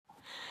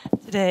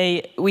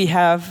Today we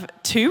have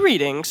two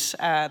readings.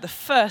 The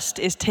first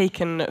is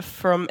taken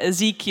from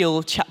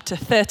Ezekiel chapter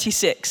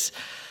 36,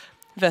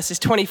 verses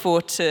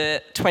 24 to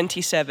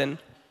 27.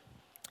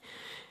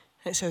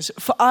 It says,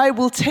 "For I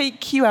will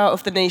take you out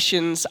of the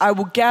nations, I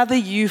will gather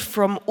you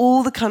from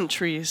all the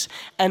countries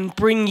and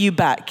bring you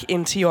back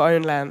into your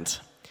own land.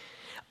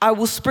 I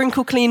will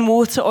sprinkle clean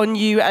water on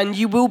you and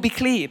you will be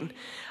clean.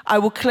 I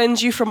will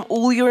cleanse you from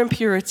all your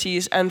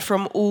impurities and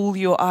from all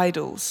your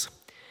idols.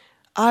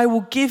 I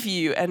will give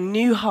you a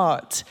new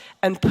heart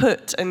and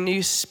put a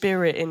new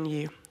spirit in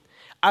you.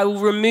 I will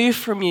remove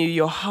from you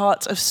your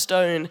heart of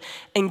stone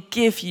and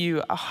give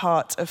you a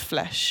heart of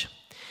flesh.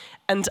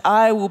 And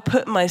I will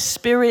put my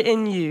spirit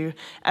in you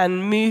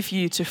and move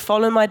you to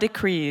follow my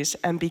decrees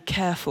and be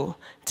careful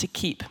to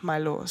keep my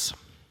laws."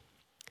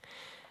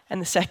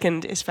 And the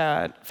second is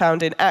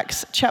found in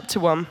Acts chapter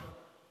 1,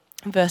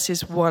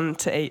 verses 1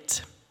 to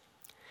 8.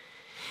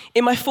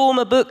 "In my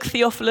former book,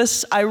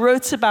 Theophilus, I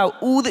wrote about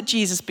all that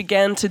Jesus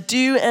began to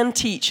do and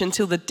teach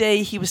until the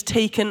day he was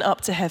taken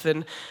up to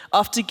heaven,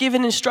 after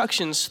giving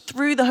instructions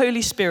through the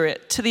Holy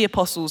Spirit to the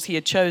apostles he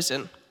had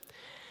chosen.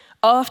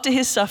 After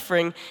his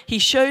suffering, he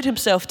showed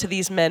himself to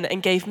these men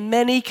and gave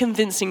many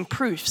convincing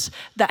proofs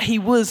that he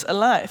was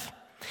alive.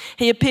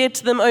 He appeared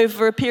to them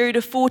over a period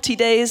of 40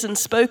 days and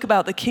spoke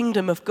about the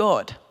kingdom of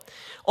God.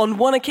 On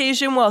one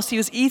occasion, whilst he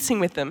was eating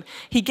with them,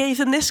 he gave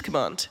them this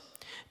command: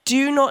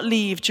 'Do not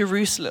leave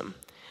Jerusalem,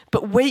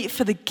 but wait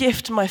for the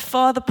gift my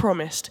Father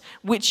promised,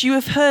 which you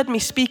have heard me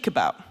speak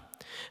about.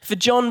 For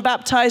John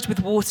baptized with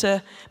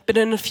water, but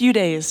in a few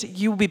days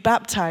you will be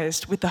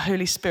baptized with the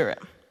Holy Spirit.'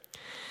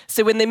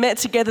 So when they met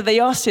together, they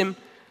asked him,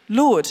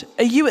 'Lord,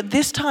 are you at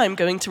this time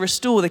going to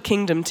restore the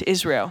kingdom to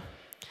Israel?'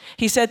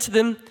 He said to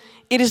them,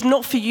 'It is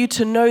not for you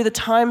to know the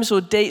times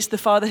or dates the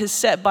Father has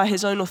set by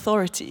his own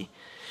authority,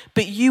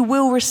 but you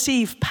will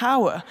receive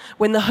power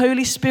when the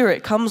Holy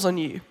Spirit comes on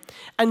you.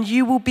 And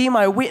you will be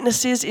my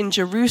witnesses in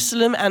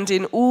Jerusalem and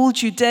in all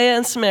Judea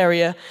and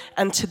Samaria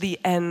and to the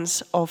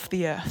ends of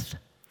the earth.'"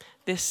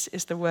 This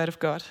is the word of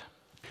God.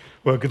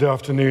 Well, good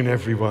afternoon,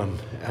 everyone.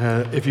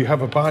 If you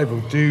have a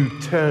Bible, do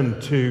turn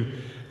to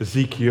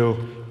Ezekiel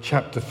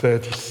chapter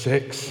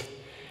 36,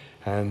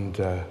 and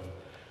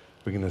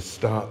we're going to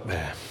start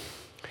there.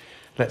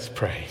 Let's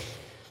pray.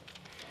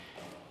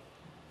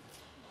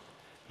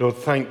 Lord,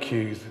 thank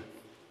you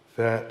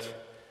that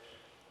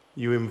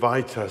you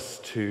invite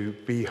us to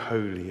be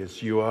holy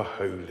as you are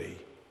holy,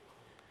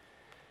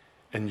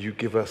 and you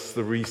give us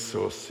the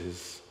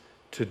resources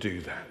to do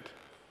that.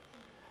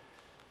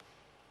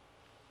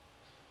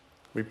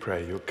 We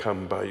pray you'll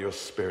come by your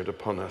Spirit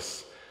upon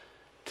us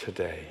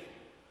today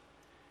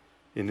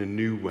in a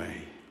new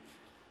way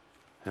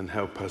and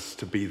help us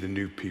to be the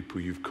new people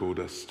you've called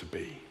us to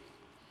be.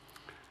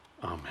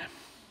 Amen.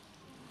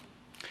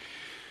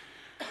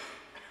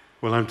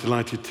 Well, I'm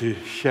delighted to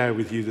share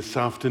with you this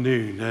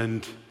afternoon,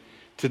 and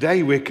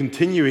today we're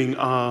continuing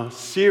our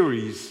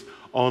series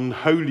on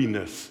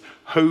holiness,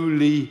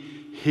 Holy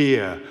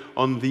Here,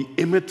 on the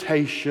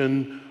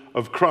imitation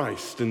of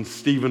Christ. And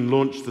Stephen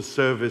launched the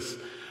service,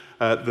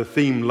 the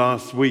theme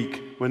last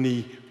week when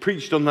he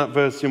preached on that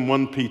verse in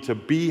 1 Peter,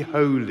 "Be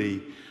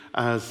holy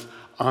as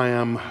I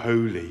am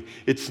holy."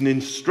 It's an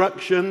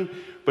instruction,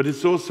 but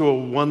it's also a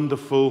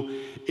wonderful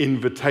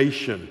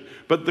invitation.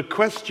 But the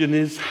question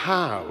is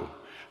how?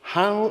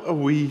 How are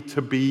we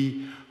to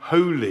be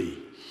holy?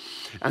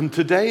 And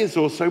today is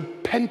also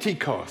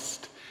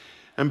Pentecost.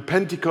 And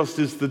Pentecost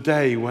is the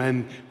day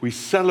when we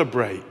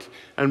celebrate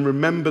and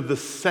remember the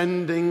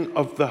sending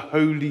of the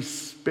Holy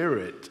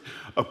Spirit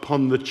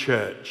upon the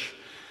church.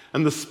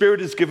 And the Spirit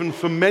is given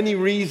for many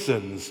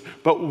reasons,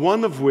 but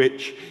one of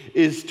which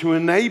is to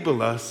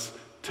enable us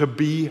to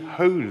be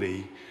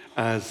holy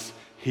as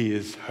he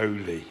is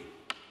holy.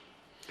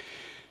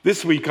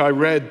 This week I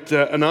read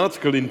an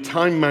article in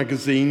Time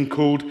magazine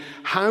called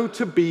 "How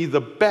to Be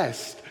the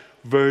Best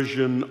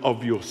Version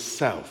of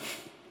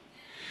Yourself."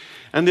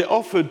 And it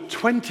offered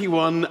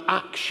 21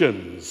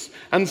 actions,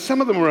 and some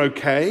of them were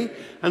okay,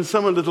 and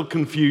some a little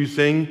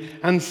confusing,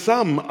 and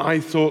some I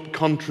thought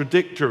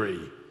contradictory.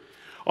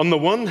 On the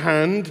one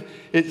hand,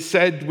 it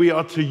said we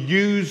are to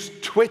use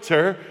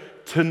Twitter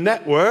to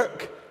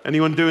network.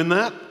 Anyone doing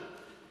that?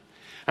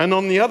 And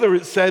on the other,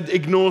 it said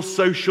ignore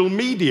social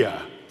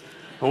media.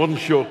 I wasn't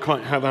sure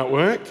quite how that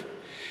worked.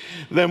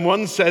 Then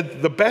one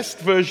said the best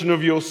version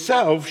of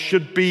yourself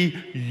should be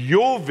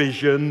your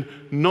vision,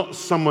 not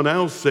someone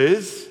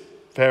else's.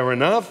 Fair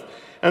enough.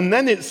 And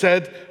then it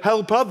said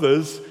help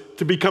others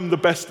to become the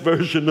best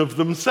version of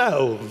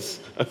themselves.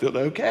 I thought,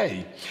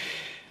 okay.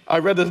 I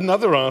read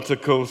another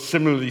article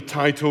similarly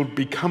titled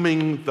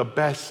 "Becoming the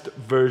Best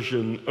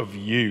Version of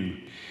You."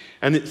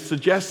 And it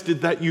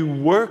suggested that you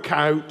work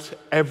out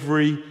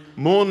every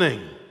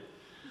morning.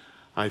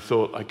 I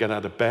thought, I get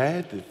out of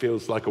bed, it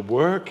feels like a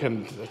work,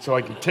 and so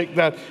I can tick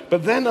that.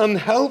 But then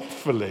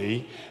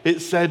unhelpfully,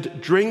 it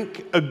said,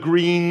 drink a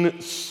green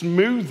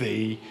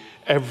smoothie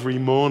every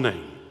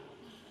morning.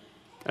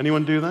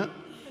 Anyone do that?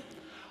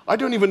 I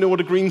don't even know what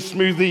a green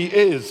smoothie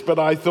is, but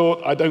I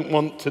thought I don't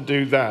want to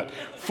do that.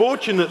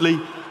 Fortunately,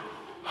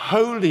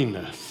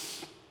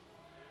 holiness,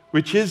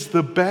 which is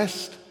the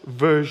best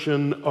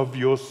version of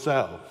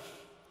yourself,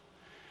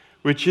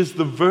 which is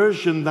the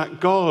version that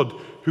God,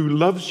 who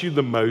loves you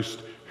the most,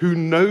 who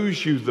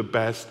knows you the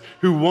best,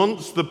 who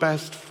wants the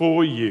best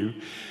for you,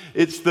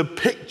 it's the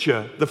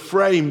picture, the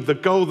frame, the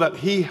goal that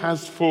he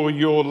has for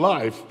your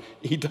life.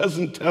 He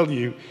doesn't tell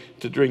you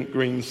to drink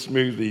green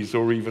smoothies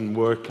or even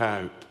work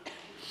out.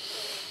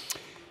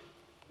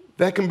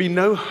 There can be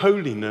no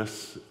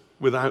holiness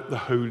without the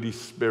Holy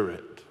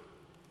Spirit.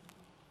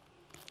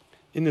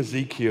 In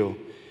Ezekiel,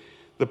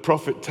 the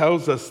prophet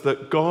tells us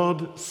that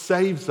God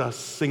saves us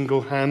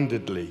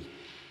single-handedly.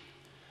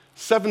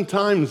 7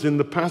 times in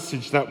the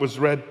passage that was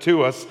read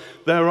to us,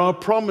 there are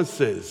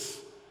promises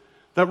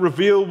that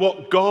reveal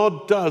what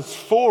God does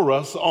for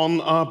us on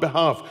our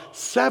behalf.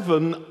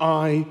 7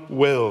 I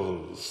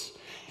wills.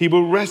 He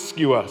will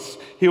rescue us.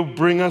 He'll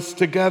bring us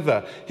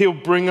together. He'll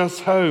bring us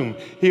home.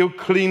 He'll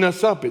clean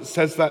us up. It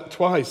says that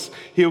twice.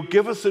 He'll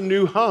give us a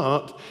new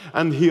heart,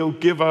 and he'll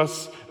give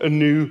us a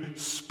new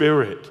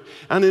spirit.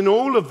 And in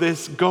all of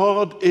this,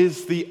 God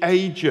is the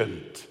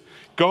agent.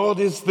 God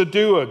is the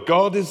doer.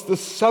 God is the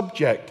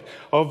subject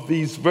of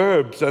these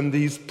verbs and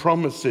these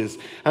promises.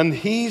 And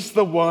he's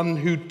the one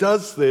who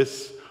does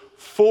this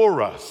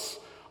for us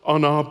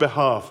on our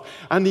behalf.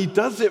 And he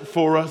does it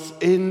for us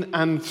in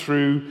and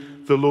through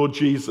the Lord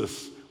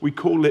Jesus. We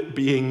call it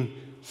being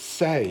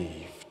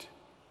saved.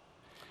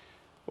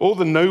 All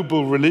the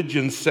noble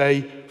religions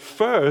say,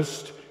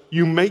 first,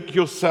 you make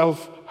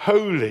yourself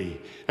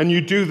holy. And you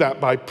do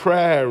that by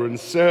prayer and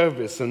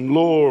service and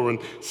law and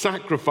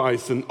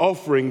sacrifice and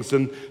offerings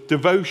and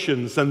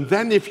devotions. And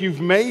then if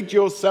you've made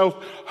yourself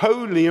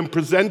holy and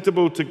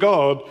presentable to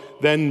God,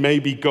 then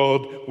maybe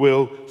God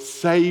will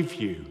save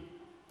you.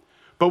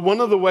 But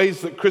one of the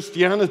ways that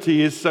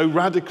Christianity is so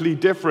radically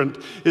different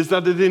is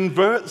that it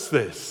inverts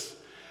this.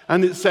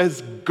 And it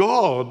says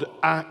God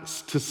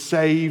acts to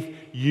save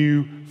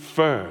you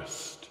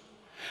first.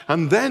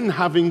 And then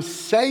having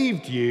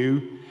saved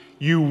you,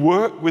 you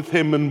work with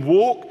him and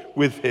walk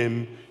with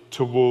him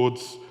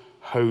towards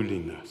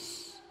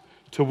holiness,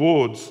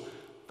 towards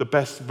the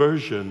best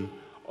version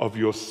of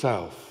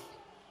yourself.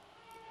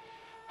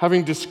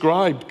 Having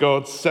described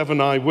God's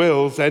 7 I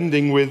wills,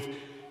 ending with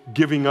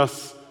giving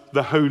us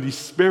the Holy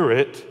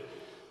Spirit,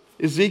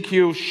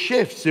 Ezekiel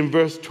shifts in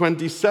verse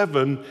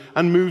 27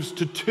 and moves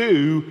to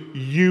 2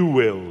 you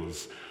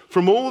wills.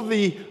 From all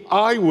the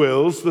I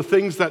wills, the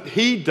things that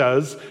he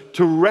does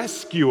to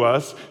rescue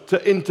us,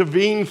 to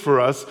intervene for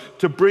us,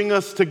 to bring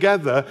us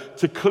together,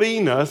 to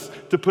clean us,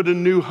 to put a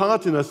new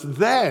heart in us.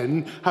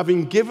 Then,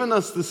 having given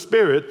us the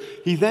Spirit,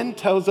 he then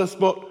tells us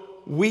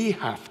what we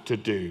have to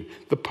do,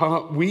 the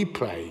part we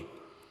play.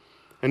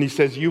 And he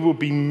says, you will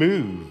be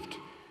moved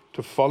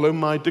to follow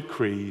my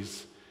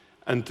decrees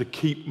and to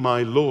keep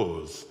my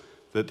laws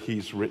that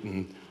he's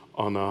written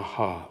on our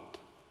heart.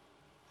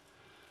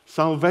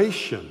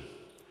 Salvation,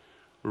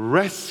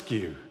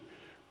 rescue,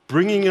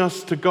 bringing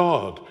us to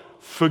God,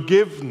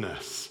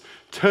 forgiveness,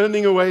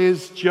 turning away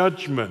his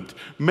judgment,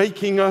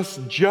 making us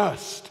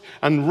just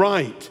and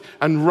right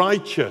and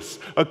righteous,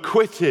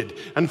 acquitted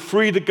and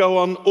free to go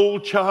on all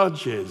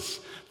charges.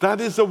 That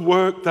is a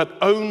work that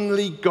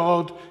only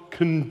God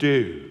can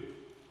do.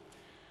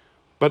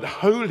 But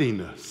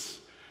holiness,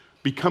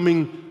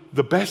 becoming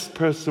the best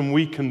person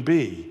we can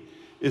be,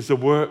 is a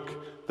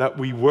work that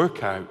we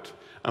work out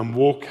and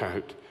walk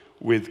out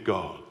with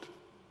God.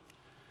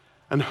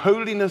 And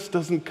holiness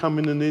doesn't come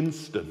in an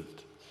instant.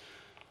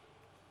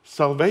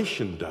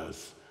 Salvation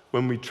does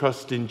when we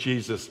trust in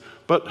Jesus.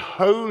 But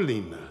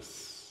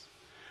holiness,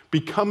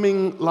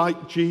 becoming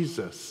like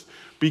Jesus,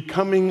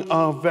 becoming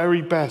our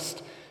very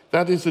best,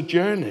 that is a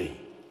journey.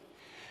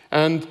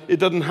 And it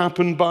doesn't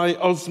happen by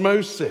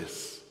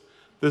osmosis.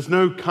 There's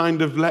no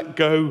kind of let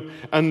go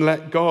and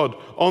let God.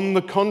 On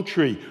the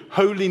contrary,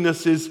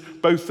 holiness is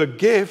both a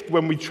gift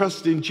when we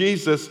trust in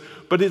Jesus,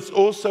 but it's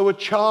also a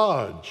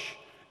charge.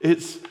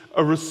 It's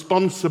a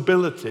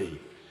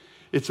responsibility.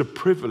 It's a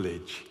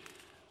privilege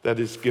that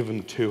is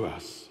given to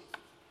us.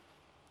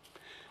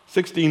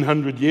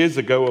 1600 years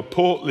ago, a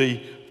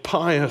portly,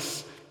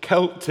 pious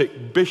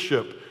Celtic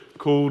bishop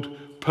called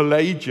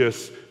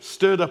Pelagius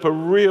stirred up a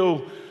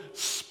real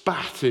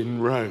spat in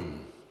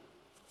Rome.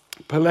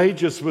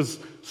 Pelagius was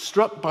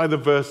struck by the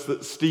verse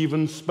that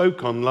Stephen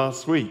spoke on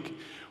last week,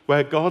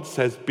 where God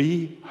says,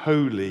 be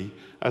holy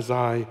as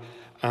I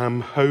am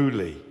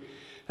holy.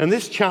 And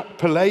this chap,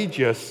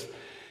 Pelagius,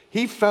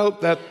 he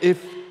felt that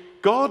if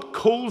God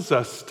calls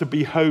us to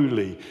be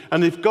holy,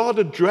 and if God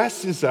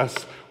addresses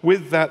us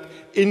with that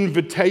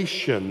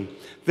invitation,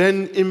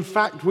 then in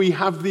fact we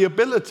have the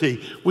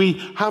ability, we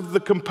have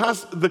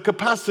the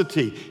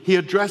capacity. He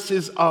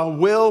addresses our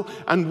will,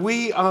 and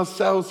we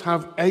ourselves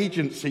have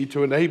agency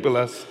to enable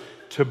us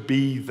to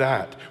be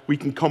that. We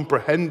can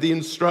comprehend the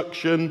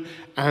instruction,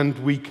 and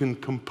we can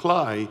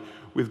comply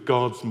with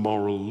God's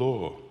moral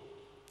law.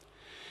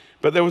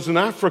 But there was an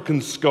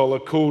African scholar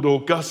called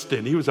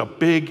Augustine. He was a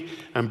big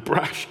and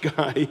brash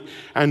guy,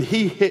 and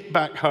he hit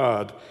back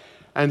hard.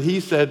 And he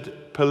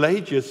said,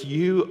 Pelagius,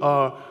 you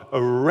are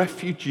a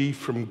refugee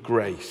from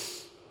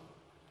grace.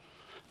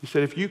 He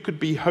said, if you could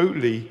be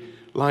holy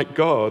like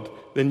God,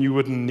 then you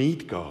wouldn't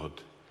need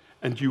God.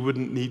 And you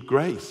wouldn't need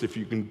grace if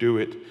you can do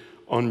it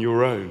on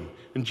your own.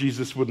 And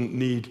Jesus wouldn't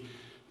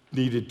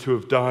needed to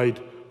have died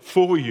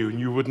for you, and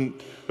you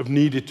wouldn't have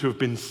needed to have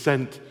been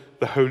sent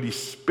the Holy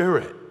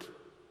Spirit.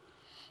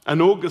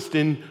 And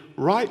Augustine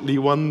rightly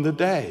won the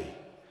day.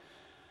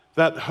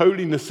 That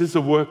holiness is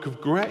a work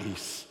of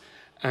grace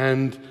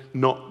and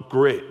not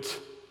grit.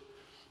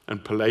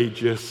 And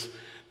Pelagius,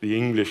 the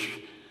English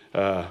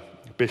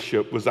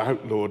bishop, was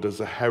outlawed as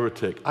a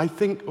heretic. I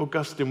think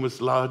Augustine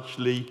was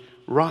largely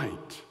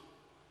right.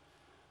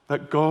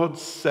 That God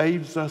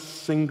saves us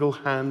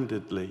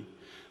single-handedly.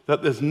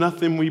 That there's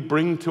nothing we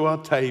bring to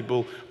our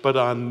table but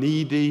our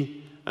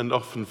needy and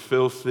often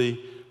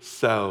filthy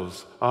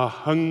selves, our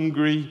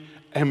hungry,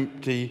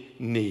 empty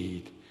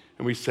need.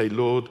 And we say,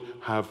 Lord,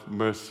 have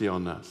mercy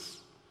on us.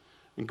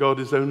 And God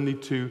is only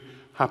too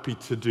happy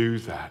to do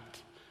that.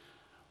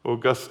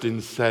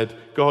 Augustine said,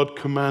 God,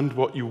 command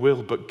what you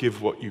will, but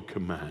give what you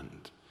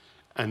command.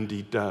 And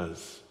he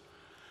does.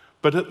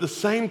 But at the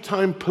same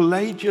time,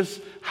 Pelagius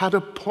had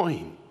a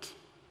point.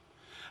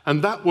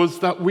 And that was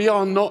that we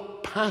are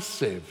not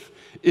passive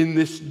in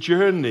this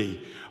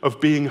journey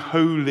of being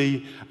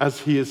holy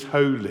as he is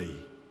holy.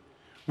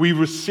 We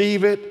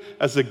receive it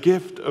as a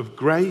gift of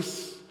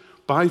grace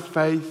by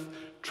faith,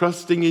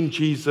 trusting in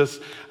Jesus,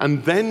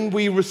 and then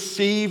we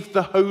receive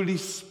the Holy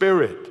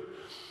Spirit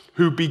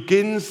who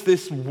begins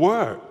this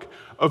work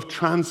of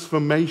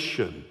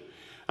transformation,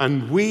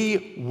 and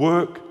we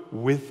work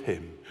with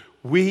him.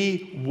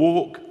 We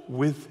walk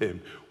with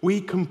him.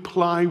 We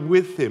comply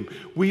with him.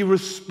 We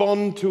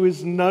respond to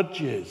his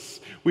nudges.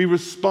 We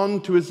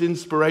respond to his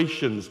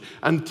inspirations,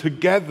 and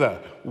together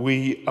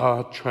we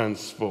are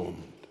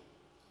transformed.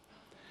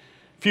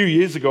 A few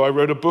years ago, I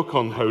wrote a book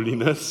on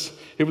holiness.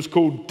 It was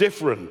called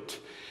Different.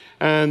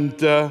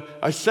 And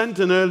I sent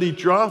an early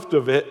draft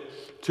of it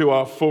to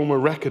our former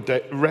rector,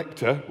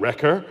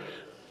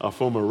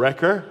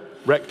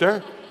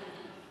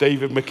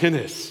 David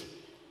McInnes.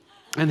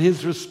 And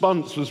his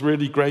response was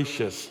really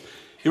gracious.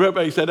 He wrote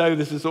back, he said, oh,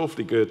 this is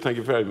awfully good, thank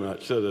you very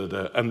much.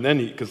 And then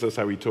because that's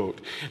how he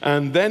talked.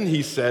 And then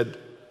he said,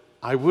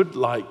 I would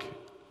like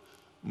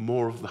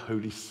more of the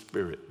Holy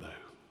Spirit, though.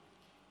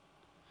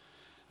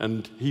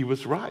 And he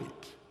was right.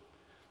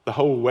 The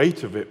whole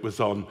weight of it was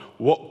on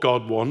what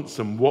God wants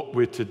and what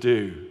we're to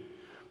do.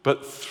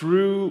 But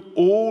through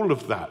all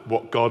of that,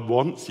 what God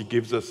wants, he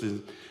gives us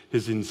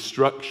his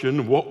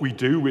instruction. What we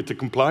do, we're to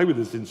comply with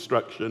his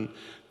instruction.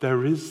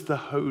 There is the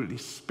Holy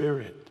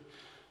Spirit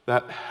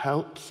that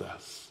helps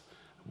us,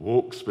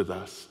 walks with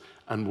us,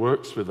 and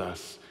works with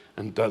us,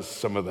 and does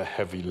some of the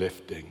heavy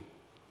lifting.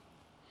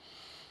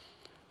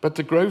 But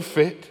to grow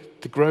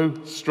fit, to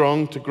grow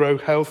strong, to grow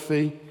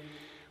healthy,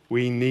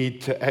 we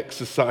need to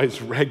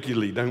exercise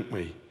regularly, don't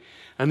we?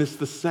 And it's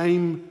the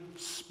same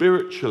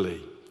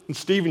spiritually. And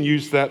Stephen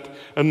used that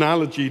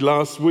analogy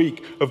last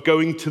week of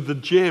going to the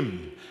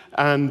gym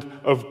and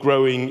of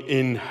growing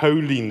in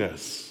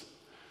holiness.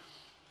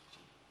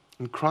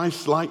 And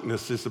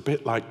Christ-likeness is a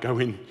bit like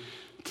going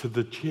to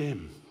the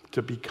gym.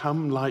 To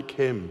become like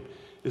him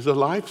is a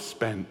life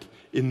spent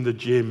in the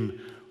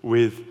gym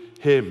with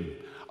him.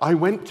 I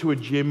went to a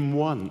gym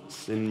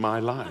once in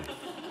my life.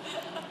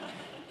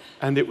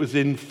 And it was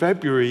in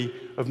February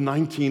of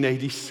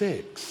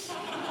 1986.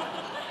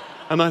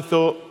 And I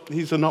thought,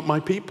 these are not my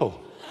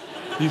people.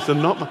 These are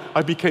not my...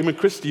 I became a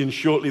Christian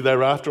shortly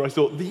thereafter. I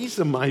thought, these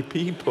are my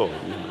people,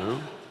 you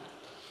know.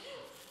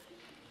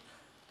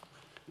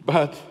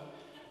 But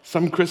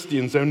some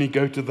Christians only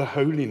go to the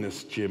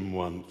Holiness gym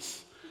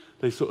once.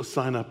 They sort of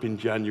sign up in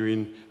January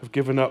and have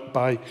given up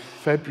by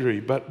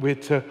February. But we're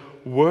to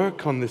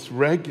work on this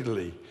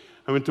regularly.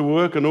 I mean, to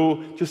work on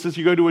all, just as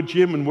you go to a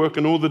gym and work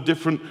on all the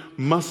different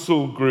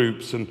muscle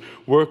groups and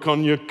work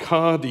on your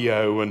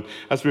cardio. And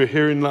as we were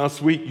hearing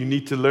last week, you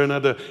need to learn how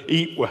to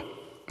eat well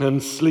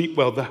and sleep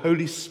well. The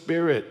Holy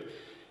Spirit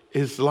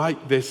is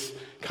like this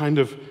kind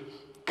of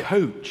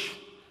coach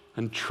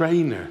and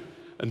trainer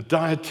and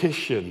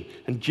dietitian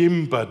and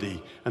gym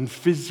buddy and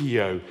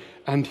physio.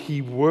 And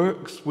he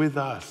works with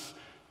us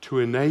to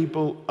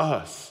enable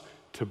us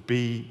to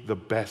be the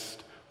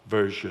best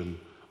version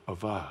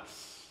of us.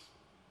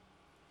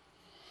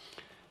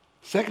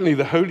 Secondly,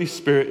 the Holy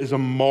Spirit is a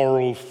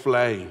moral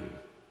flame.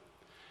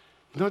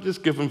 Not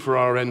just given for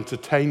our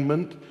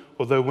entertainment,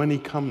 although when he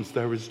comes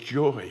there is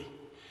joy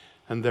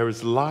and there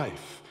is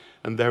life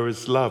and there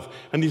is love.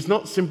 And he's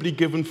not simply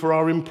given for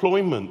our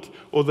employment,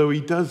 although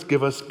he does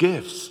give us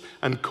gifts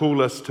and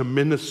call us to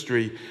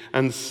ministry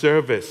and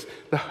service.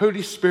 The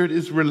Holy Spirit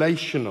is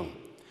relational,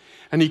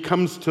 and he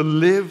comes to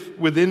live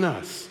within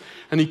us,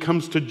 and he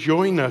comes to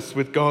join us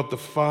with God the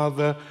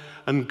Father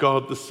and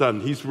God the Son.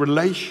 He's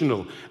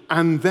relational.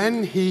 And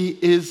then he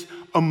is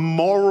a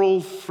moral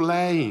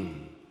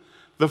flame.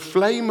 The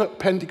flame at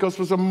Pentecost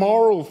was a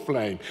moral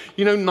flame.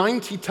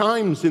 90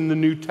 times in the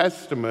New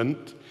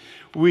Testament,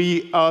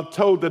 we are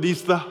told that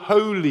he's the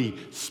Holy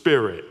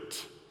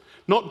Spirit.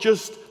 Not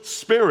just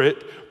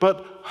Spirit,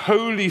 but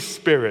Holy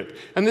Spirit.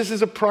 And this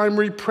is a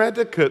primary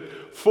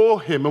predicate for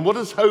him. And what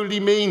does holy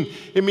mean?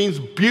 It means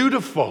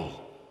beautiful,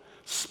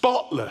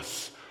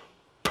 spotless,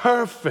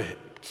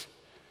 perfect,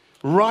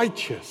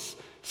 righteous,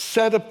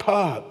 set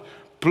apart,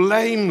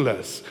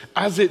 blameless,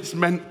 as it's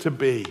meant to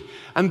be.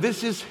 And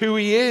this is who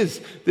he is.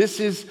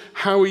 This is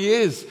how he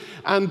is.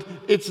 And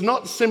it's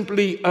not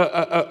simply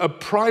a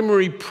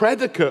primary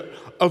predicate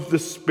of the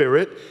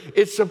Spirit,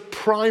 it's a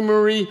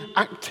primary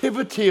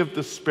activity of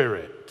the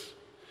Spirit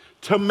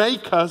to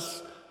make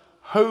us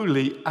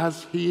holy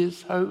as he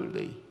is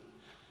holy.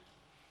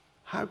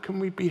 How can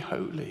we be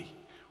holy?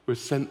 We're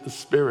sent the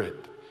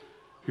Spirit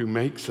who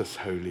makes us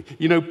holy.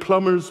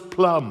 Plumbers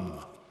plumb.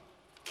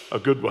 A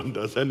good one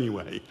does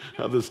anyway.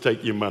 Others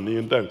take your money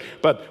and don't.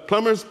 But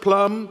plumbers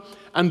plumb,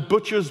 and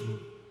butchers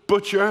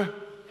butcher,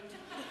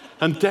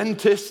 and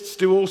dentists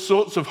do all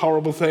sorts of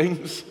horrible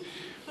things.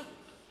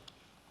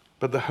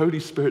 But the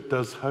Holy Spirit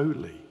does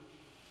holy.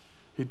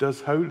 He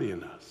does holy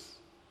in us.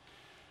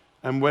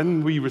 And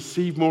when we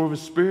receive more of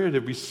his Spirit,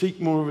 if we seek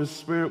more of his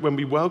Spirit, when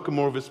we welcome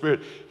more of his Spirit,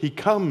 he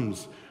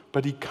comes,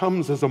 but he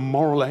comes as a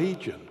moral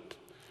agent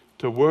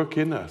to work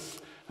in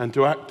us and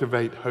to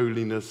activate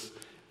holiness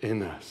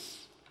in us.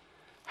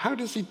 How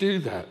does he do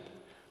that?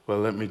 Well,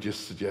 let me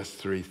just suggest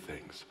 3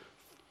 things.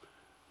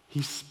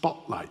 He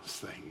spotlights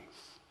things.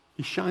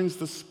 He shines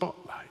the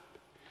spotlight.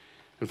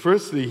 And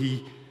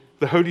firstly,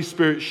 the Holy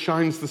Spirit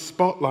shines the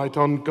spotlight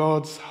on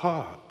God's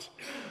heart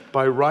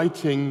by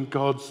writing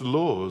God's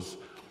laws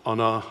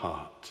on our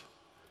heart.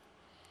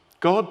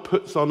 God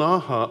puts on our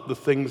heart the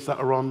things that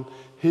are on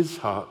his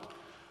heart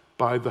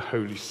by the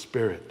Holy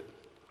Spirit.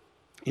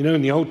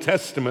 In the Old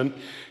Testament,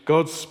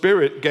 God's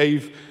Spirit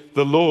gave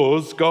the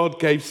laws. God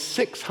gave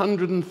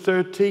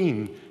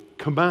 613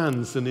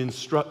 commands and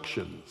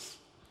instructions.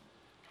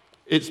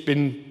 It's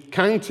been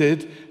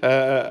counted,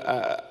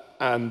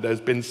 and there's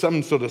been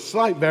some sort of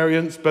slight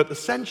variance, but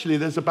essentially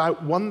there's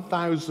about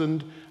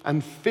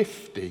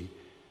 1,050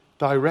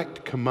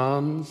 direct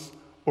commands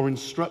or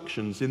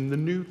instructions in the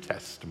New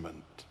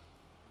Testament.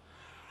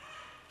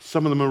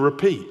 Some of them are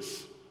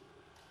repeats.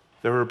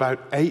 There are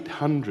about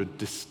 800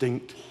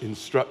 distinct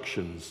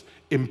instructions,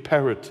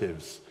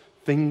 imperatives,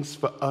 things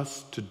for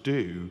us to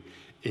do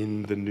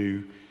in the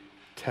New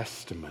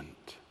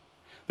Testament.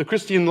 The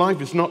Christian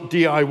life is not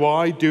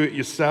DIY, do it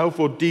yourself,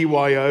 or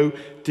DYO,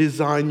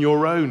 design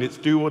your own. It's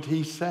do what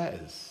he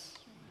says.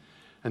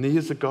 And he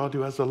is a God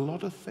who has a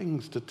lot of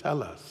things to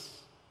tell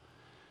us.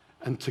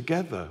 And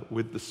together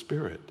with the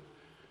Spirit,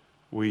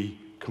 we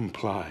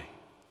comply.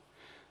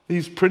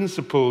 These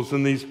principles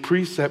and these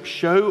precepts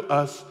show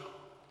us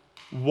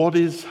what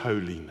is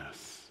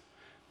holiness.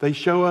 They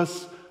show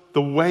us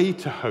the way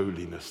to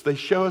holiness. They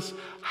show us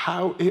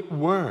how it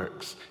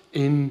works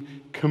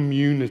in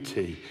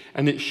community.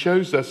 And it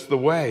shows us the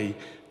way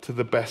to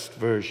the best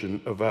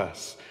version of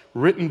us.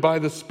 Written by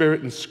the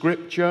Spirit in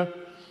Scripture,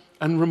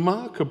 and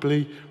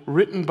remarkably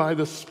written by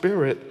the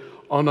Spirit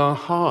on our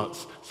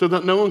hearts, so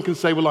that no one can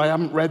say, well, I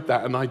haven't read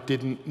that and I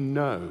didn't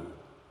know.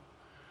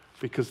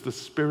 Because the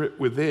Spirit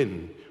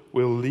within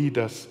will lead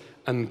us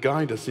and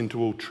guide us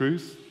into all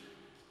truth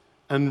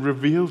and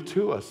reveal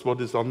to us what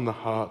is on the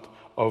heart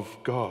of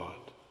God.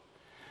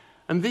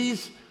 And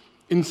these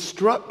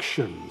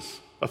instructions,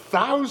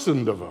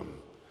 1,000 of them,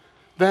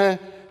 they're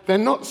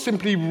not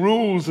simply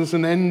rules as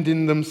an end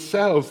in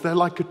themselves. They're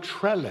like a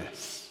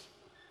trellis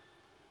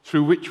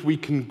through which we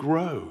can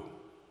grow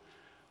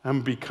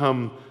and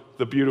become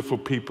the beautiful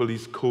people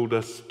he's called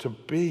us to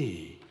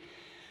be,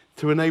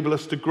 to enable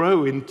us to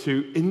grow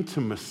into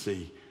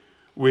intimacy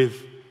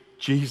with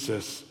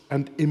Jesus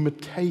and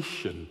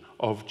imitation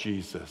of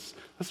Jesus.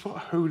 That's what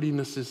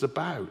holiness is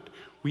about.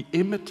 We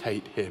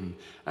imitate him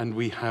and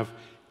we have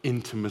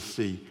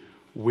intimacy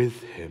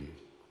with him.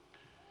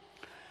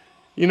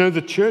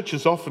 The church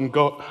has often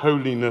got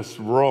holiness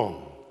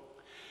wrong,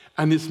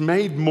 and it's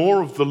made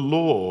more of the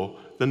law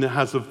than it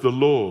has of the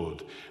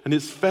Lord. And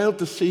it's failed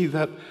to see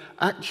that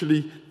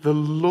actually the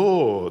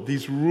law,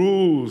 these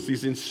rules,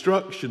 these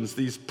instructions,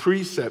 these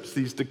precepts,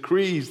 these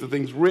decrees, the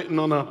things written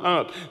on our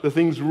heart, the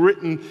things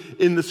written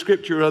in the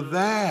Scripture are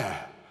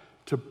there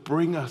to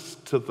bring us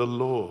to the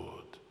Lord.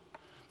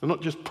 They're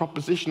not just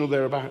propositional,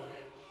 they're about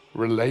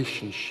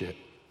relationship.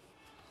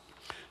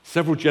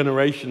 Several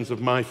generations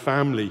of my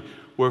family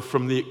were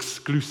from the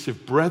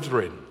exclusive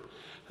brethren.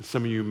 And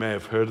some of you may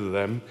have heard of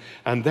them.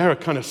 And they're a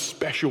kind of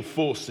special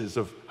forces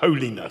of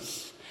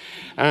holiness.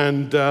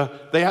 And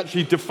they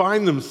actually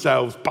define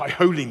themselves by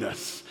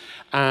holiness.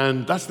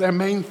 And that's their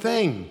main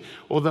thing.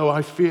 Although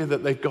I fear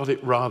that they've got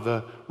it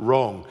rather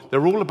wrong.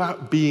 They're all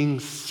about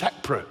being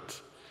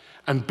separate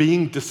and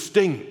being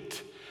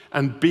distinct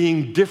and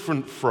being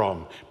different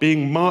from,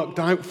 being marked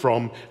out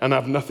from, and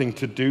have nothing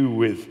to do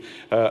with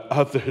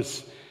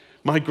others.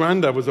 My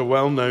granddad was a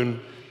well-known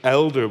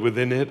elder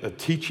within it, a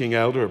teaching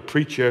elder, a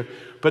preacher,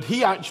 but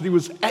he actually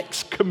was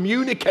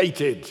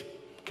excommunicated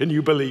Can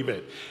you believe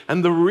it?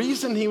 And the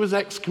reason he was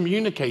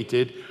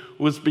excommunicated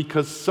was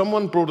because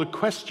someone brought a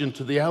question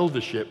to the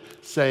eldership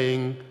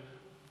saying,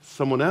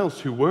 someone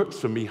else who works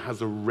for me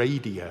has a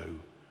radio.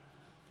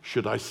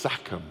 Should I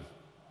sack him?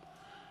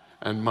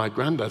 And my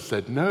granddad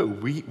said, no,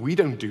 we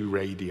don't do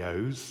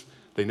radios.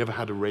 They never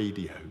had a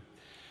radio.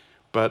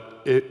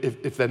 But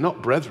if they're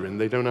not brethren,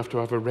 they don't have to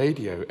have a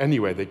radio.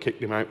 Anyway, they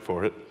kicked him out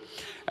for it.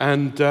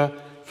 And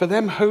for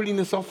them,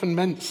 holiness often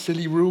meant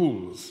silly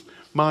rules.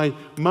 My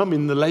mum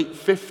in the late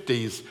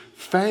 50s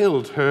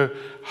failed her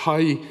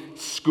high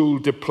school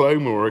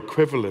diploma or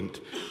equivalent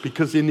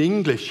because in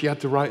English she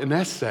had to write an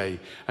essay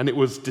and it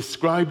was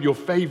describe your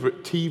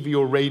favorite TV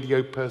or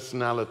radio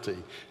personality.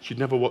 She'd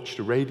never watched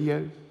a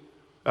radio.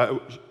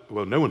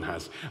 Well, no one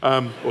has,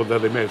 although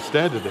they may have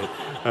stared at it,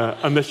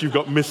 unless you've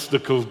got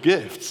mystical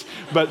gifts.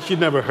 But she'd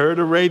never heard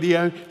a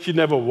radio, she'd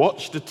never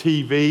watched a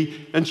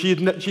TV, and she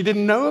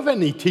didn't know of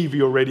any TV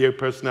or radio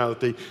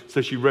personality,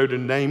 so she wrote a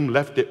name,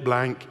 left it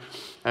blank,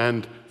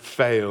 and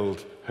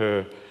failed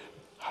her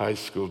high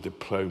school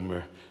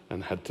diploma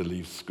and had to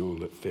leave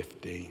school at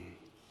 15.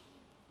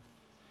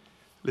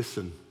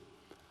 Listen,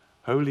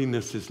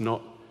 holiness is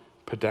not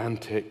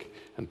pedantic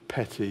and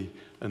petty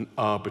and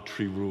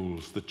arbitrary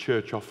rules. The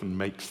church often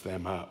makes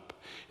them up.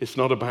 It's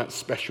not about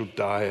special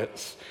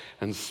diets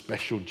and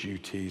special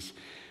duties.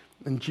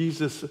 And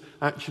Jesus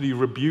actually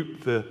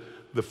rebuked the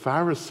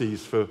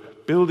Pharisees for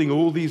building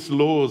all these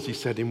laws, he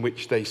said, in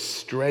which they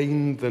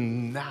strain the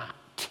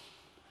gnat,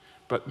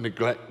 but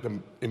neglect the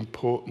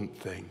important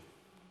thing.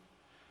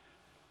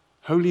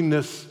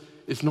 Holiness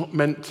is not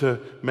meant to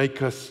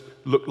make us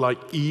look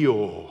like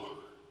Eeyore,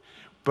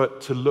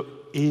 but to look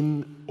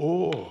in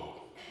awe.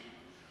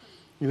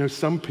 You know,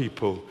 some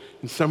people,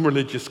 in some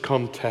religious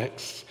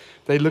contexts,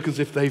 they look as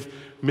if they've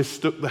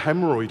mistook the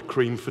hemorrhoid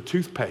cream for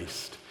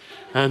toothpaste.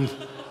 And,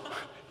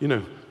 you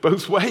know,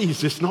 both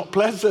ways, it's not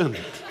pleasant.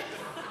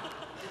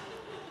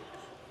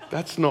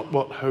 That's not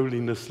what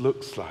holiness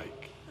looks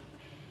like.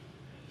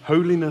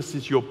 Holiness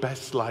is your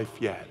best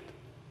life yet.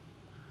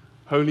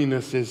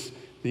 Holiness is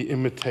the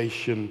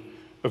imitation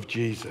of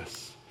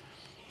Jesus.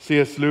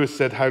 C.S. Lewis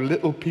said, how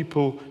little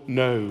people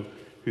know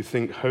who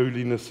think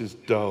holiness is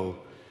dull.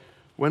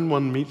 When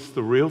one meets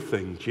the real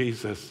thing,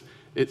 Jesus,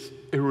 it's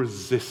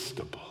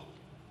irresistible.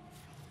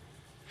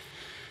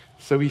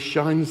 So he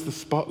shines the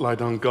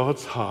spotlight on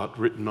God's heart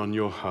written on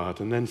your heart.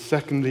 And then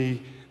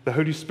secondly, the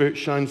Holy Spirit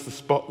shines the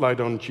spotlight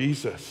on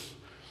Jesus.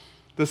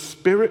 The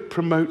Spirit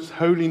promotes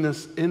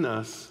holiness in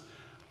us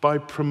by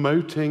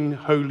promoting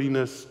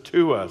holiness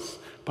to us,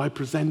 by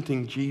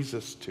presenting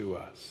Jesus to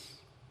us.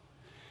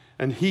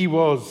 And he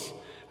was,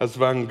 as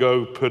Van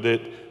Gogh put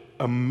it,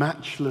 a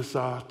matchless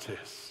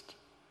artist.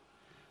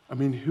 I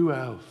mean, who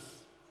else?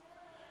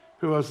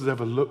 Who else has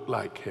ever looked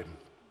like him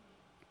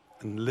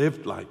and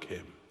lived like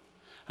him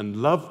and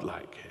loved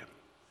like him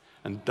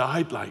and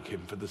died like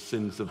him for the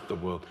sins of the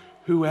world?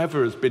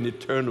 Whoever has been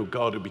eternal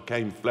God who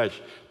became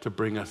flesh to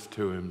bring us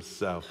to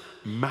himself.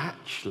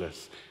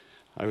 Matchless.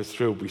 I was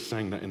thrilled we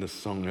sang that in a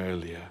song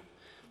earlier.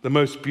 The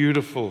most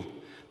beautiful,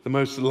 the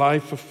most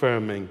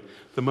life-affirming,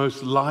 the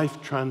most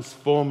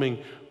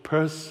life-transforming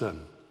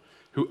person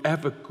who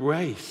ever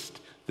graced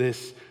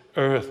this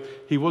earth.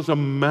 He was a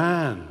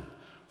man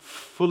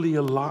fully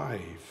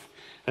alive,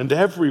 and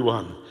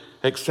everyone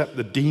except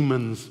the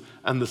demons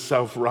and the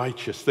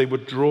self-righteous, they were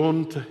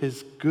drawn to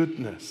his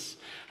goodness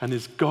and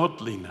his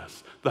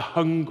godliness, the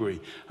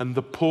hungry and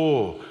the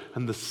poor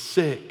and the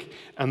sick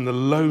and the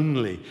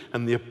lonely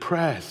and the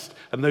oppressed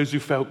and those who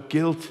felt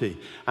guilty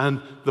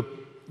and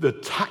the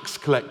tax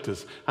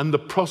collectors and the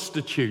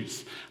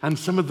prostitutes and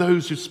some of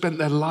those who spent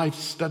their life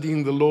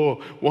studying the law,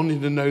 wanting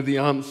to know the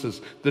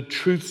answers, the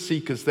truth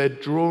seekers. They're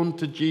drawn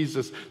to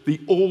Jesus, the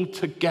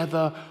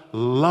altogether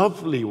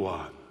lovely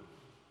one,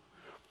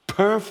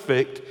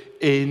 perfect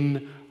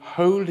in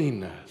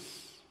holiness.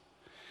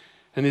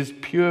 And his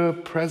pure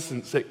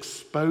presence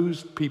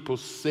exposed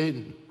people's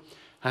sin,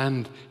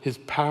 and his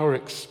power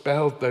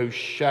expelled those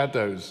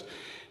shadows,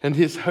 and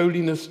his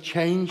holiness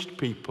changed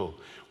people.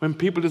 When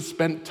people had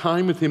spent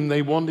time with him,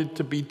 they wanted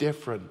to be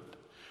different.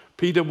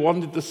 Peter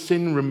wanted the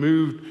sin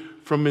removed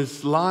from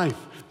his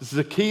life.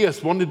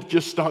 Zacchaeus wanted to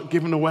just start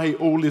giving away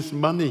all his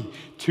money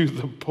to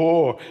the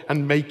poor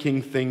and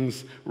making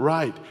things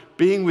right.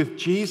 Being with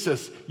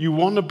Jesus, you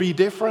want to be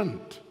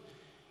different.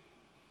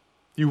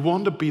 You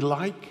want to be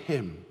like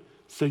him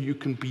so you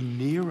can be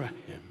nearer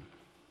him.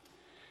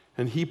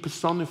 And he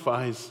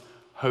personifies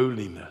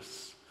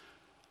holiness.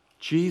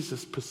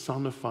 Jesus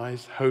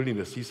personifies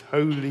holiness. He's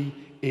holy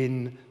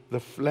in the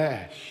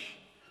flesh.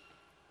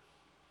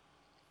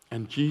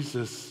 And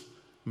Jesus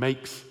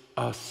makes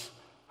us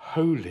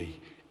holy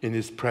in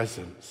his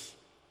presence.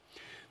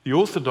 The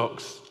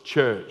Orthodox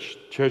Church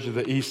of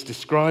the East,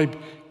 describe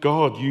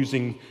God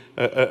using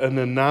an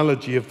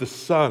analogy of the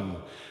sun.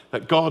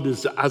 That God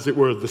is, as it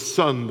were, the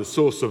sun, the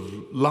source of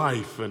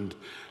life and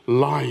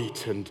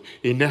light and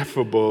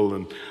ineffable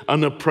and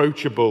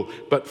unapproachable.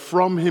 But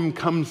from him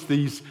comes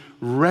these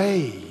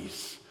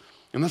rays.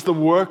 And that's the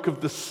work of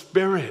the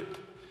Spirit.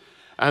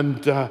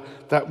 and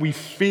that we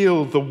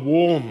feel the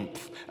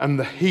warmth and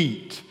the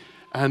heat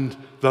and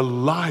the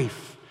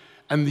life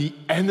and the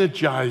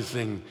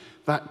energizing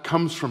that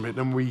comes from it,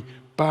 and we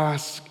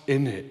bask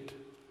in it.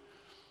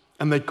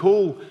 And they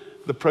call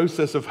the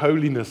process of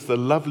holiness, the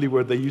lovely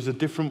word, they use a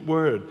different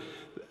word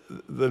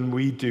than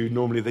we do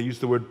normally. They use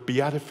the word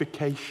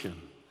beatification,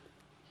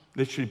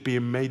 literally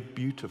being made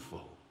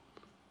beautiful.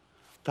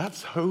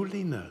 That's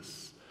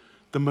holiness,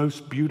 the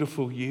most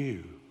beautiful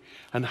you.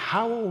 And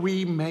how are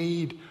we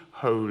made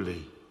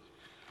holy?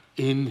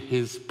 In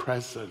his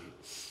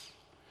presence.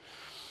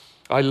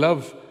 I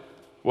love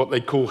what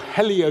they call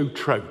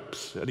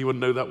heliotropes. Anyone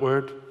know that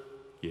word?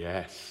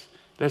 Yes.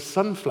 They're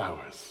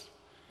sunflowers.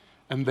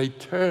 And they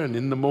turn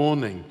in the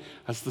morning.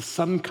 As the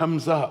sun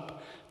comes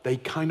up, they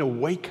kind of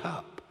wake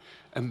up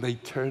and they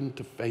turn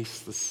to face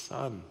the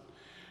sun.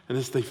 And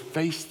as they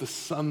face the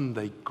sun,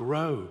 they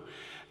grow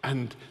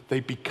and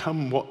they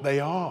become what they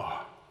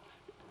are.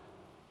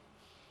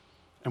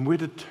 And we're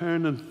to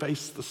turn and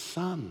face the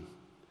sun.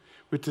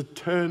 We're to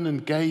turn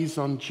and gaze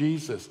on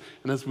Jesus.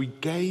 And as we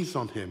gaze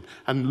on him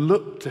and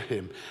look to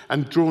him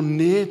and draw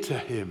near to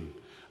him,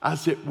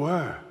 as it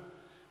were,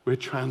 we're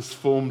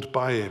transformed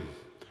by him.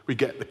 We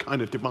get the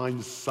kind of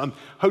divine sun,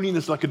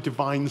 holiness like a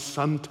divine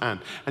suntan.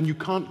 And you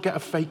can't get a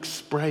fake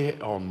spray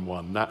it on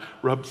one that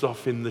rubs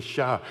off in the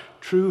shower.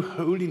 True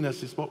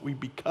holiness is what we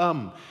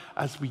become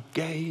as we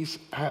gaze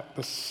at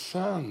the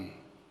sun.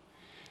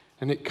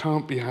 And it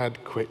can't be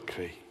had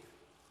quickly.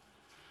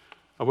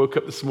 I woke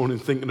up this morning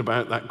thinking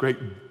about that great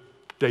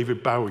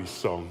David Bowie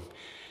song.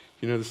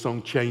 You know the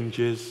song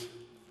Changes?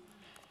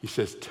 He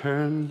says,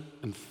 turn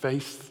and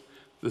face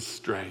the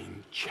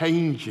strain.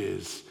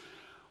 Changes.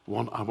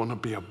 I want to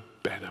be a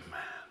better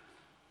man.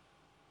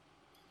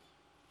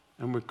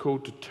 And we're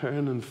called to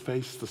turn and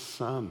face the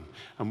sun.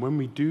 And when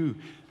we do,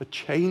 a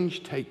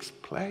change takes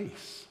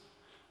place.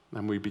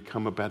 And we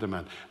become a better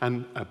man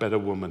and a better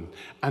woman.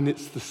 And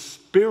it's the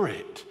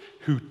Spirit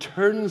who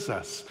turns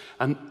us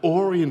and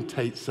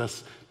orientates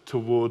us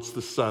towards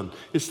the sun.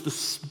 It's the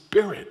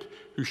Spirit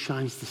who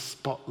shines the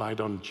spotlight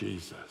on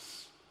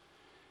Jesus.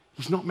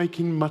 He's not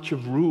making much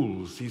of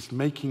rules. He's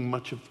making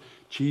much of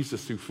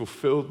Jesus who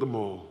fulfilled them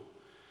all.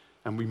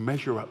 And we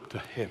measure up to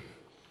him.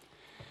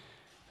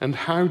 And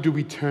how do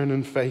we turn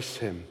and face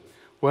him?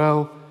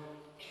 Well,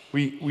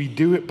 we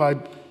do it by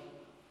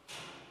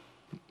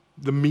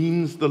the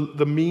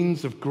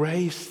means of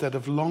grace that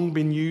have long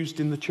been used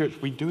in the church.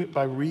 We do it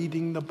by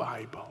reading the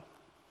Bible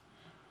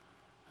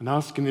and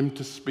asking him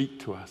to speak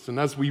to us. And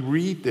as we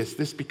read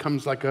this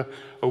becomes like a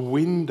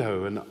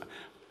window and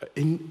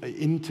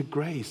into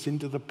grace,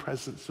 into the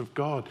presence of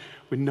God.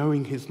 We're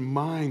knowing his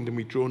mind and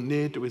we draw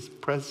near to his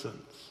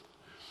presence.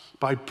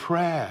 By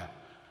prayer,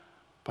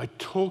 by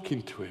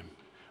talking to him,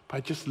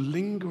 by just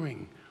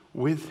lingering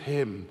with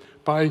him,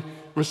 by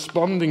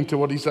responding to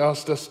what he's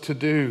asked us to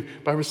do,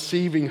 by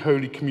receiving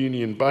Holy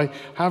Communion, by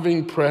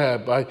having prayer,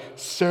 by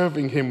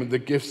serving him with the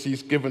gifts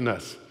he's given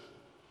us,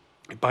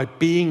 by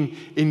being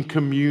in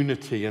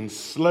community, and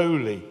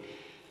slowly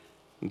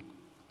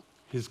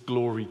his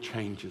glory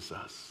changes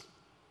us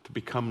to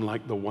become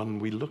like the one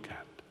we look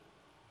at.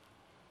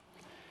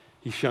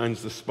 He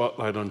shines the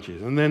spotlight on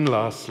Jesus. And then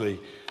lastly,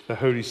 the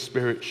Holy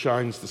Spirit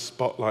shines the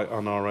spotlight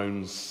on our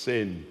own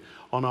sin,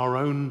 on our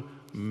own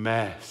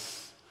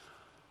mess.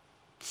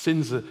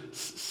 Sin's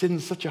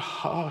such a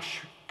harsh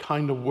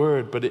kind of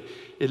word, but it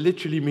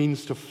literally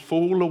means to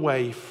fall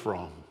away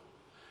from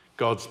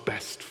God's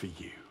best for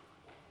you.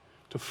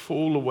 To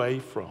fall away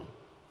from.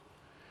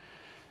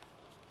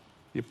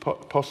 The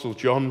Apostle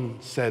John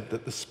said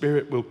that the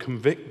Spirit will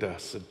convict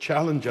us and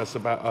challenge us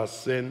about our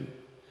sin,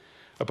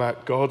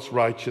 about God's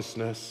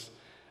righteousness,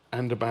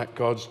 and about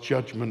God's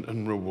judgment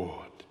and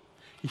reward.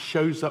 He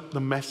shows up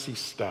the messy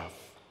stuff,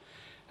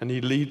 and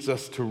he leads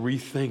us to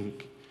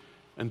rethink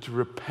and to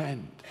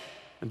repent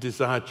and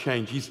desire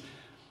change.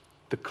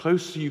 The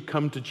closer you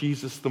come to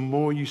Jesus, the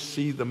more you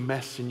see the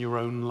mess in your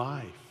own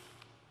life.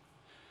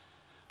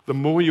 The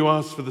more you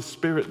ask for the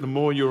Spirit, the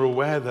more you're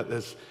aware that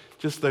there's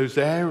just those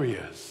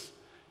areas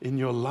in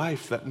your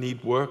life that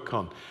need work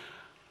on.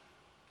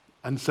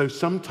 And so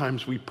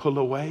sometimes we pull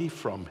away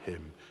from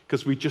him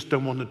because we just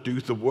don't want to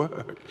do the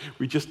work.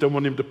 We just don't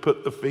want him to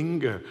put the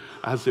finger,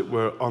 as it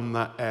were, on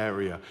that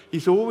area.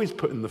 He's always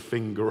putting the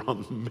finger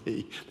on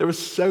me. There are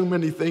so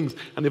many things.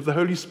 And if the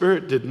Holy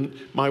Spirit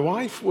didn't, my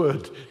wife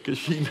would, because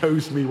she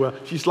knows me well.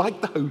 She's like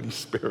the Holy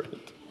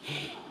Spirit.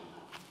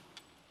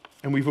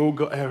 And we've all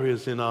got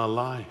areas in our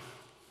life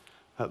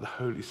that the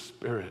Holy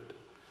Spirit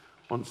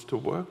wants to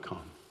work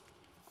on.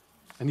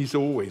 And he's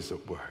always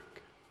at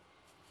work.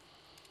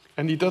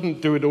 And he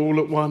doesn't do it all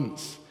at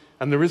once.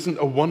 And there isn't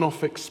a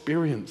one-off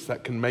experience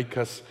that can make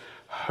us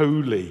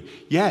holy.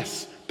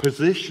 Yes,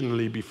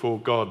 positionally before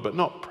God, but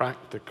not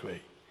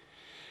practically.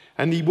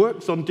 And he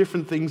works on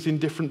different things in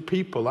different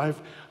people.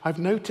 I've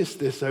noticed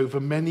this over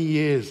many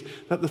years,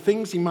 that the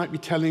things he might be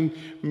telling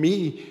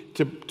me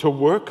to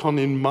work on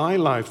in my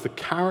life, the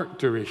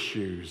character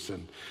issues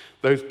and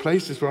Those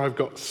places where I've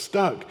got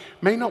stuck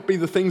may not be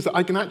the things that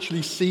I can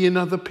actually see in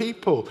other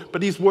people,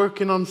 but he's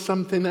working on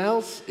something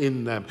else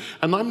in them.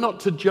 And I'm not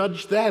to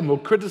judge them or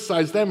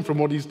criticize them from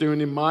what he's doing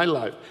in my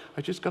life.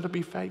 I just got to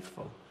be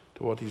faithful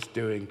to what he's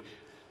doing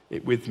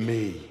with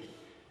me.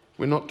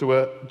 We're not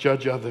to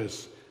judge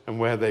others and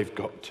where they've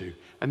got to.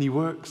 And he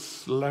works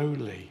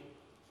slowly.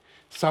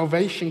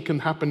 Salvation can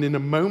happen in a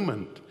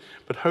moment,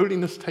 but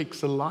holiness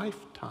takes a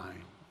lifetime.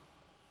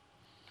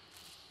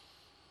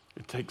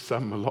 It takes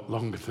some a lot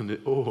longer than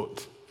it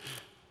ought.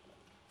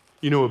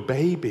 You know, a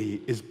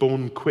baby is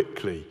born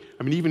quickly.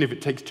 I mean, even if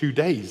it takes 2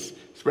 days,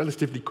 it's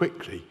relatively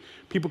quickly.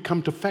 People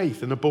come to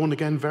faith and are born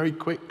again very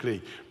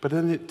quickly. But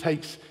then it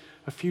takes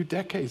a few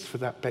decades for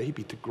that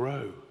baby to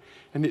grow.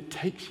 And it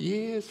takes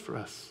years for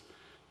us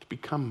to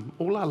become,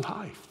 all our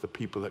life, the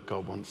people that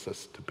God wants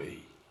us to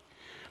be.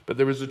 But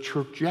there is a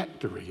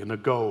trajectory and a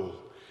goal.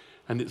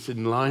 And it's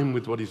in line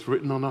with what is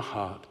written on our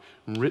heart,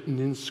 and written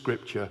in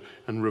Scripture,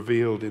 and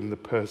revealed in the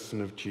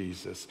person of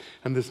Jesus.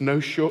 And there's no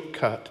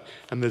shortcut,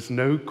 and there's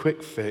no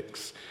quick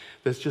fix.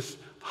 There's just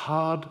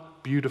hard,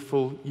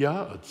 beautiful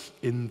yards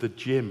in the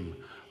gym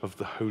of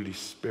the Holy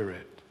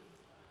Spirit.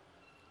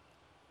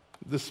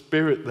 The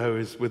Spirit, though,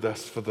 is with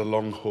us for the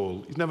long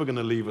haul. He's never going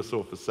to leave us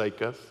or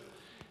forsake us,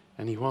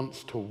 and he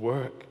wants to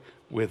work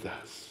with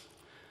us.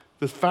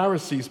 The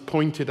Pharisees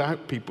pointed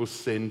out people's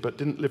sin, but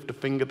didn't lift a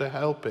finger to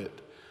help it.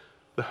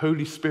 The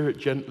Holy Spirit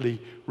gently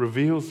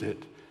reveals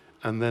it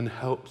and then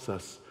helps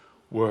us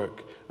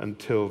work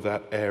until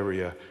that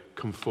area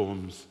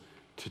conforms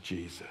to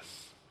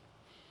Jesus.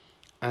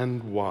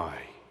 And why?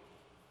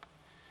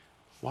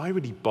 Why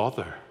would he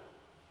bother?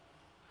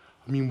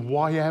 I mean,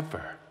 why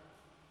ever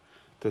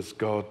does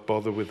God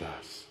bother with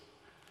us?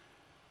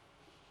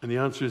 And the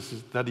answer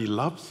is that he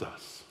loves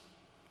us.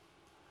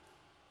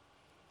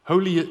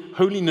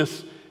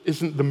 Holiness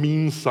isn't the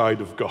mean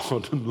side of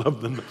God and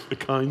love the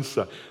kind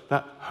side.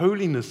 That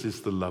holiness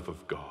is the love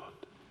of God.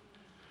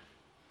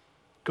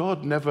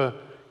 God never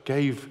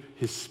gave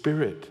his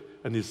Spirit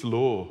and his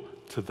law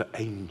to the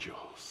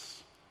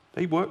angels.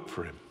 They worked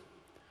for him.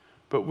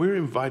 But we're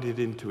invited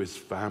into his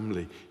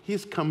family. He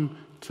has come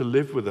to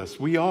live with us.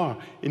 We are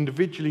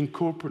individually and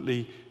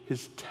corporately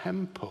his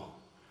temple.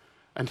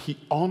 And he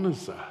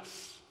honors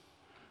us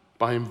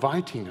by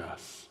inviting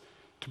us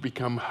to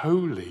become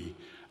holy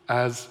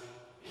as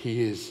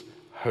he is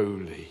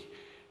holy.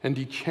 And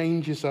he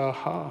changes our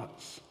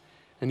hearts.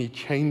 And he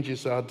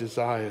changes our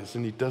desires.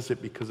 And he does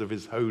it because of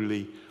his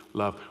holy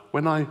love.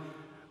 When I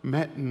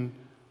met and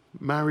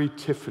married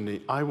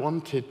Tiffany, I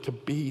wanted to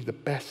be the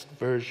best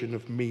version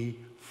of me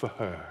for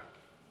her.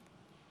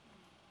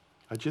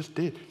 I just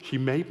did. She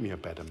made me a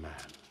better man.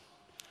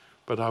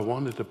 But I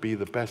wanted to be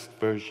the best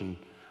version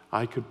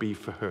I could be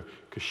for her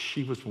because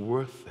she was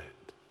worth it.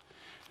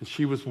 And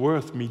she was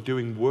worth me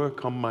doing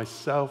work on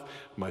myself,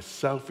 my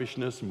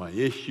selfishness, my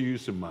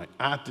issues, and my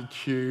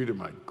attitude, and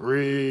my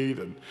greed,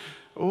 and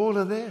all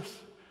of this.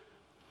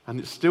 And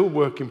it's still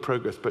work in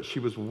progress, but she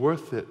was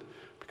worth it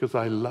because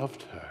I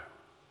loved her.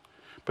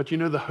 But you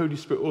know, the Holy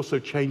Spirit also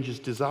changes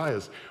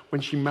desires.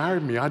 When she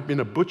married me, I'd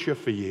been a butcher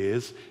for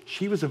years.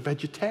 She was a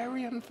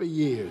vegetarian for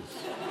years.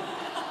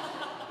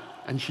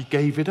 And she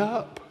gave it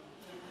up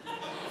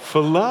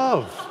for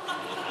love.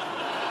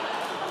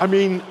 I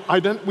mean,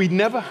 we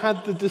never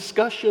had the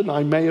discussion.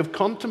 I may have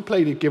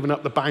contemplated giving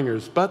up the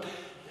bangers, but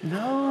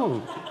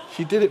no,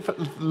 she did it for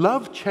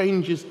love.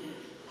 Changes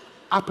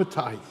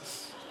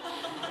appetites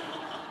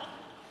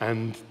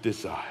and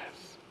desires.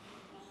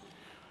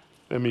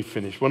 Let me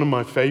finish. One of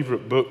my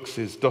favorite books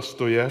is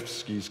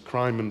Dostoevsky's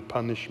Crime and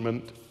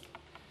Punishment.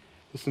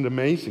 It's an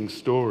amazing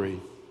story.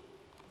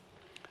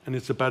 And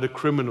it's about a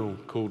criminal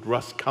called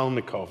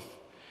Raskolnikov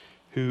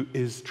who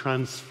is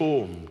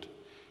transformed.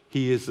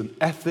 He is an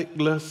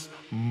ethicless,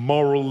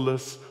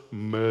 moralless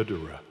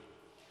murderer.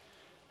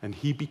 And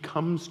he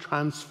becomes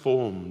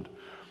transformed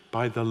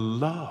by the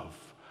love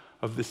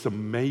of this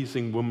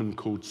amazing woman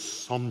called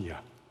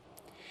Sonia.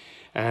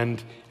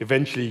 And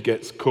eventually he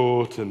gets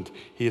caught and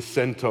he is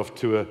sent off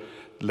to a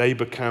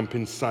labor camp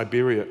in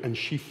Siberia. And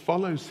she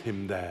follows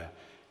him there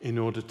in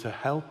order to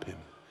help him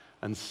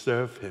and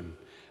serve him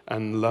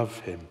and love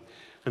him.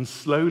 And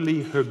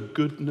slowly her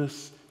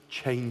goodness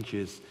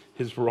changes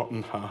his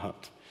rotten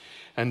heart.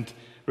 And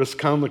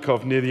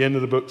Raskolnikov, near the end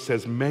of the book,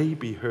 says,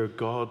 maybe her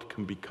God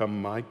can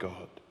become my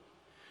God.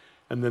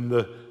 And then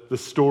the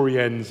story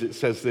ends, it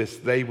says this,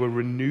 they were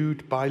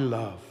renewed by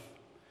love.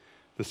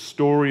 The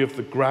story of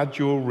the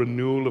gradual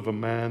renewal of a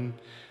man,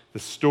 the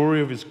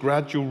story of his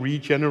gradual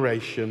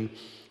regeneration,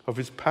 of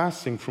his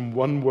passing from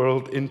one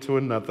world into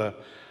another,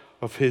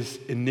 of his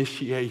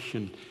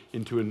initiation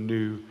into a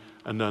new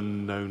and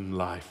unknown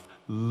life.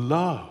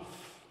 Love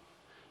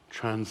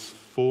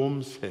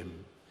transforms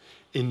him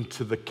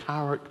into the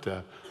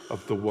character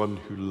of the one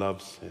who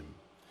loves him.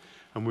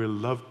 And we're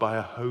loved by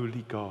a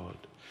holy God.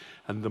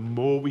 And the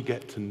more we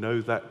get to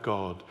know that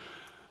God,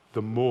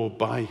 the more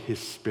by his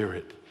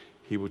Spirit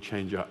he will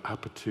change our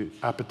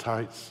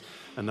appetites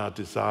and our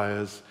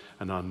desires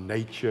and our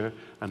nature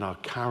and our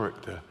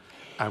character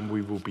and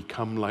we will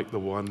become like the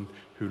one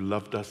who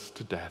loved us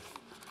to death,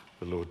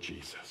 the Lord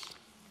Jesus.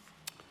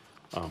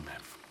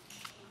 Amen.